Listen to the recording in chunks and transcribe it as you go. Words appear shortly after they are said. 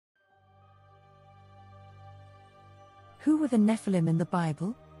Who were the Nephilim in the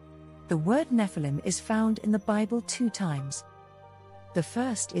Bible? The word Nephilim is found in the Bible 2 times. The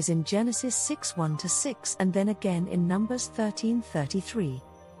first is in Genesis 6:1-6 and then again in Numbers 13:33.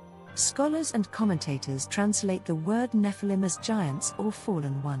 Scholars and commentators translate the word Nephilim as giants or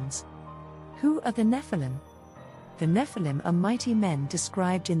fallen ones. Who are the Nephilim? The Nephilim are mighty men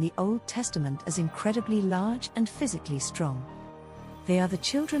described in the Old Testament as incredibly large and physically strong. They are the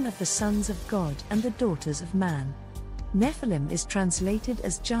children of the sons of God and the daughters of man. Nephilim is translated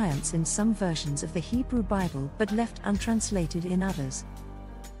as giants in some versions of the Hebrew Bible but left untranslated in others.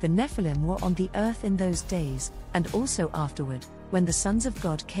 The Nephilim were on the earth in those days, and also afterward, when the sons of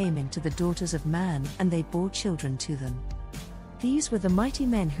God came into the daughters of man and they bore children to them. These were the mighty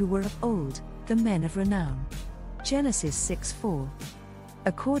men who were of old, the men of renown. Genesis 6:4.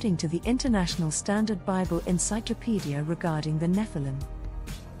 According to the International Standard Bible Encyclopedia regarding the Nephilim,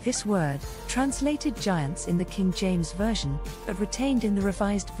 this word, translated giants in the King James Version, but retained in the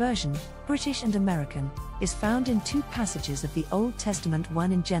Revised Version, British and American, is found in 2 passages of the Old Testament,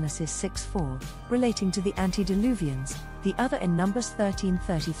 one in Genesis 6:4, relating to the antediluvians, the other in Numbers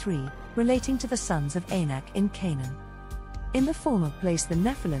 13:33, relating to the sons of Anak in Canaan. In the former place the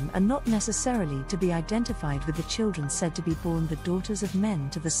Nephilim are not necessarily to be identified with the children said to be born the daughters of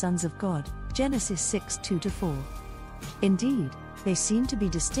men to the sons of God, Genesis 6:2-4. Indeed, they seem to be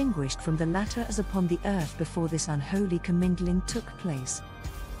distinguished from the latter as upon the earth before this unholy commingling took place.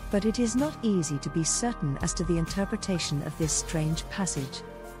 But it is not easy to be certain as to the interpretation of this strange passage.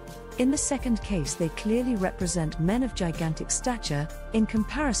 In the second case they clearly represent men of gigantic stature, in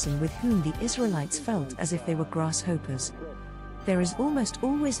comparison with whom the Israelites felt as if they were grasshoppers. There is almost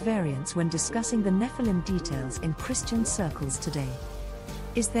always variance when discussing the Nephilim details in Christian circles today.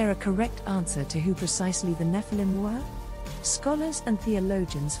 Is there a correct answer to who precisely the Nephilim were? Scholars and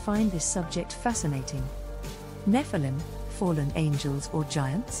theologians find this subject fascinating. Nephilim, fallen angels or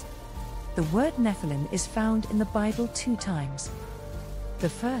giants? The word Nephilim is found in the Bible 2 times. The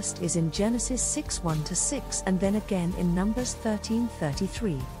first is in Genesis 6:1-6 and then again in Numbers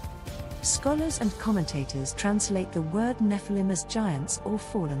 13:33. Scholars and commentators translate the word Nephilim as giants or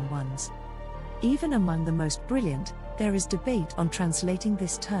fallen ones. Even among the most brilliant, there is debate on translating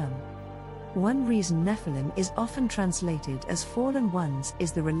this term. One reason Nephilim is often translated as fallen ones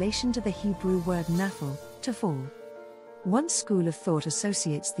is the relation to the Hebrew word naphil, to fall. One school of thought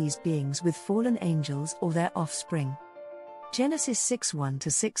associates these beings with fallen angels or their offspring. Genesis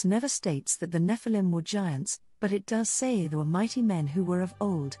 6:1-6 never states that the Nephilim were giants, but it does say they were mighty men who were of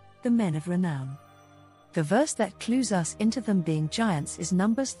old, the men of renown. The verse that clues us into them being giants is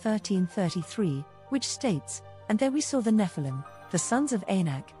Numbers 13:33, which states, "And there we saw the Nephilim, the sons of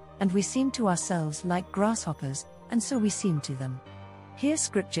Anak, and we seemed to ourselves like grasshoppers, and so we seemed to them." Here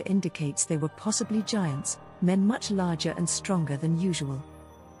scripture indicates they were possibly giants, men much larger and stronger than usual.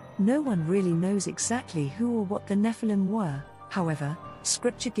 No one really knows exactly who or what the Nephilim were, however,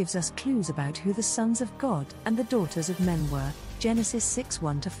 scripture gives us clues about who the sons of God and the daughters of men were, Genesis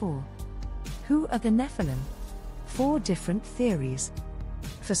 6:1-4. Who are the Nephilim? 4 different theories.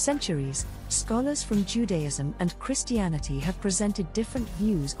 For centuries, scholars from Judaism and Christianity have presented different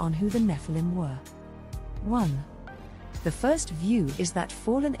views on who the Nephilim were. 1. The first view is that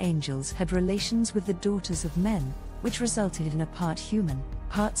fallen angels had relations with the daughters of men, which resulted in a part human,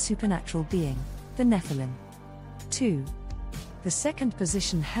 part supernatural being, the Nephilim. 2. The second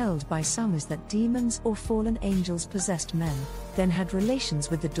position held by some is that demons or fallen angels possessed men, then had relations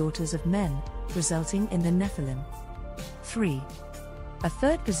with the daughters of men, resulting in the Nephilim. 3. A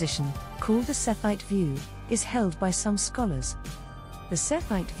third position, called the Sethite view, is held by some scholars. The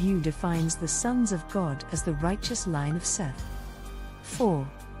Sethite view defines the sons of God as the righteous line of Seth. 4.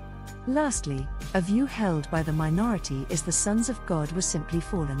 Lastly, a view held by the minority is the sons of God were simply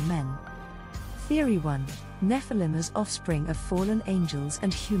fallen men. Theory 1. Nephilim as offspring of fallen angels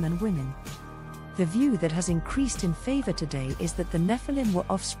and human women. The view that has increased in favor today is that the Nephilim were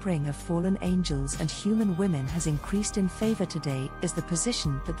offspring of fallen angels and human women has increased in favor today is the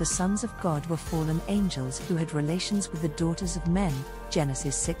position that the sons of God were fallen angels who had relations with the daughters of men,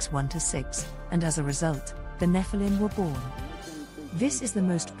 Genesis 6:1-6, and as a result, the Nephilim were born. This is the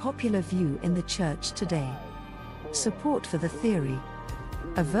most popular view in the church today. Support for the theory.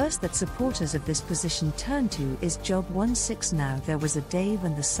 A verse that supporters of this position turn to is Job 1:6. Now there was a day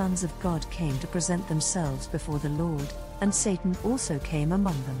when the sons of God came to present themselves before the Lord, and Satan also came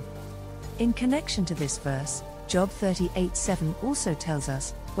among them. In connection to this verse, Job 38:7 also tells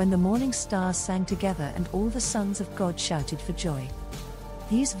us, when the morning stars sang together and all the sons of God shouted for joy.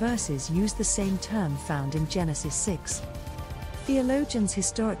 These verses use the same term found in Genesis 6. Theologians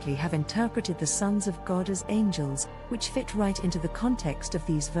historically have interpreted the sons of God as angels, which fit right into the context of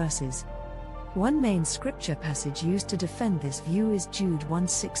these verses. One main scripture passage used to defend this view is Jude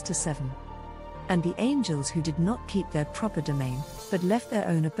 1:6-7. And the angels who did not keep their proper domain, but left their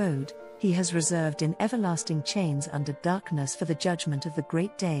own abode, he has reserved in everlasting chains under darkness for the judgment of the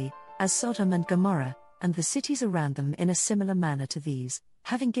great day, as Sodom and Gomorrah, and the cities around them in a similar manner to these,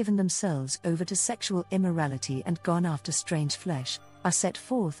 having given themselves over to sexual immorality and gone after strange flesh, are set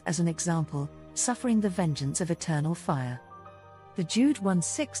forth as an example, suffering the vengeance of eternal fire. The Jude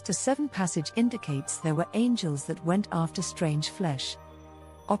 1:6-7 passage indicates there were angels that went after strange flesh.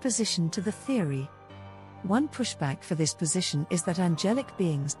 Opposition to the theory. One pushback for this position is that angelic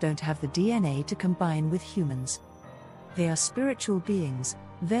beings don't have the DNA to combine with humans. They are spiritual beings,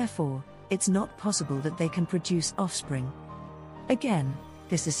 therefore, it's not possible that they can produce offspring. Again,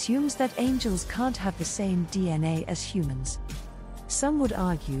 this assumes that angels can't have the same DNA as humans. Some would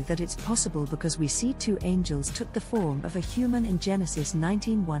argue that it's possible because we see two angels took the form of a human in Genesis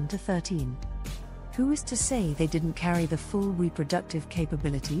 19:1-13. Who is to say they didn't carry the full reproductive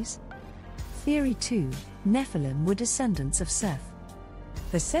capabilities? Theory 2, Nephilim were descendants of Seth.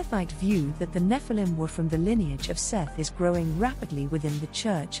 The Sethite view that the Nephilim were from the lineage of Seth is growing rapidly within the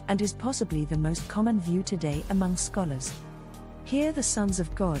church and is possibly the most common view today among scholars. Here the sons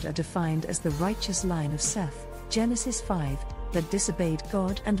of God are defined as the righteous line of Seth, Genesis 5, that disobeyed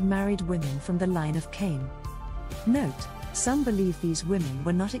God and married women from the line of Cain. Note, some believe these women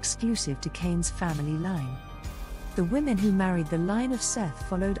were not exclusive to Cain's family line. The women who married the line of Seth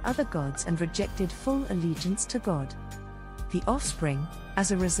followed other gods and rejected full allegiance to God. The offspring,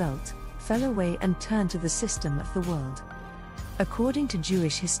 as a result, fell away and turned to the system of the world. According to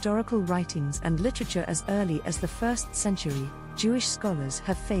Jewish historical writings and literature as early as the 1st century, Jewish scholars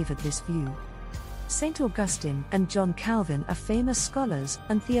have favored this view. St. Augustine and John Calvin are famous scholars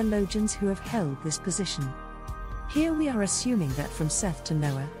and theologians who have held this position. Here we are assuming that from Seth to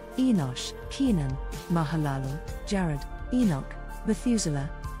Noah, Enosh, Kenan, Mahalalel, Jared, Enoch, Methuselah,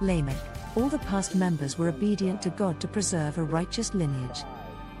 Lamech, all the past members were obedient to God to preserve a righteous lineage.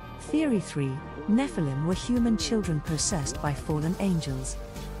 Theory 3, Nephilim were human children possessed by fallen angels.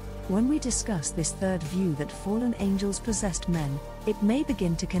 When we discuss this third view that fallen angels possessed men, it may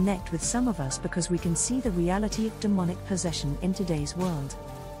begin to connect with some of us because we can see the reality of demonic possession in today's world.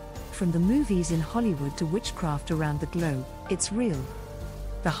 From the movies in Hollywood to witchcraft around the globe, it's real.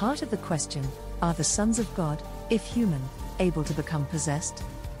 The heart of the question, are the sons of God, if human, able to become possessed?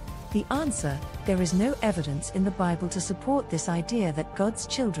 The answer, there is no evidence in the Bible to support this idea that God's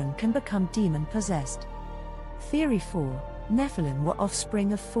children can become demon-possessed. Theory 4, Nephilim were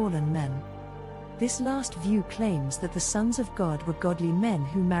offspring of fallen men. This last view claims that the sons of God were godly men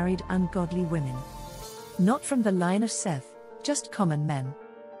who married ungodly women. Not from the line of Seth, just common men.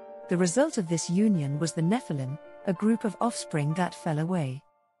 The result of this union was the Nephilim, a group of offspring that fell away.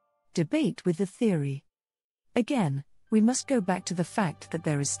 Debate with the theory. Again, we must go back to the fact that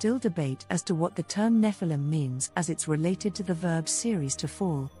there is still debate as to what the term Nephilim means as it's related to the verb series to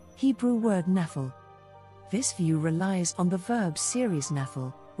fall, Hebrew word nephil. This view relies on the verb series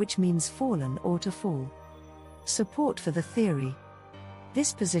nephil, which means fallen or to fall. Support for the theory.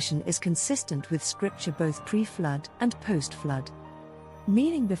 This position is consistent with scripture both pre-flood and post-flood.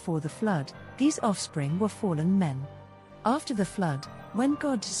 Meaning before the flood, these offspring were fallen men. After the flood, when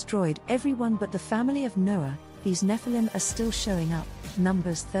God destroyed everyone but the family of Noah, these Nephilim are still showing up,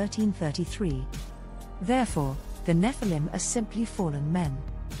 Numbers 13:33. Therefore, the Nephilim are simply fallen men.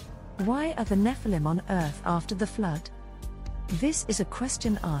 Why are the Nephilim on earth after the flood? This is a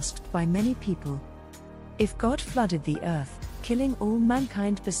question asked by many people. If God flooded the earth, killing all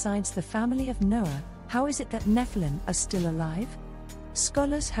mankind besides the family of Noah, how is it that Nephilim are still alive?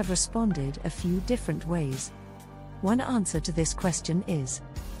 Scholars have responded a few different ways. One answer to this question is: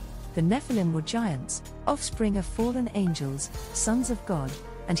 the Nephilim were giants, offspring of fallen angels, sons of God,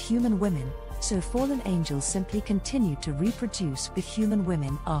 and human women, so fallen angels simply continued to reproduce with human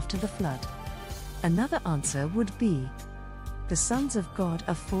women after the flood. Another answer would be: the sons of God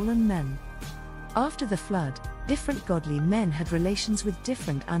are fallen men. After the flood, different godly men had relations with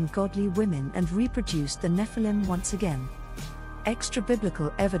different ungodly women and reproduced the Nephilim once again.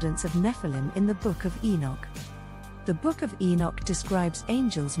 Extra-biblical evidence of Nephilim in the Book of Enoch. The Book of Enoch describes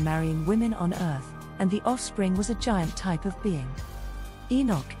angels marrying women on earth, and the offspring was a giant type of being.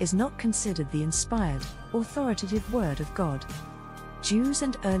 Enoch is not considered the inspired, authoritative word of God. Jews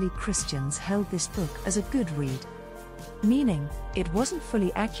and early Christians held this book as a good read. Meaning, it wasn't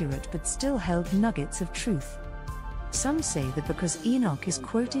fully accurate but still held nuggets of truth. Some say that because Enoch is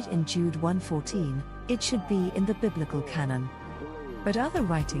quoted in Jude 1:14, it should be in the biblical canon. But other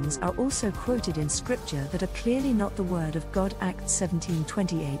writings are also quoted in scripture that are clearly not the word of God. Acts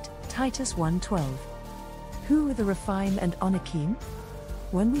 17:28, Titus 1:12. Who were the Rephaim and Anakim?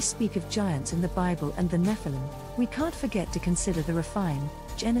 When we speak of giants in the Bible and the Nephilim, we can't forget to consider the Rephaim,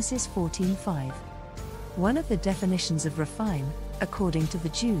 Genesis 14:5. One of the definitions of Rephaim, according to the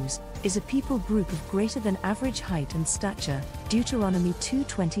Jews, is a people group of greater than average height and stature, Deuteronomy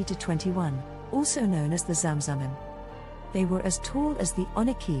 2:20-21, also known as the Zamzumim. They were as tall as the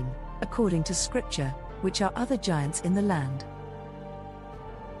Anakim, according to scripture, which are other giants in the land.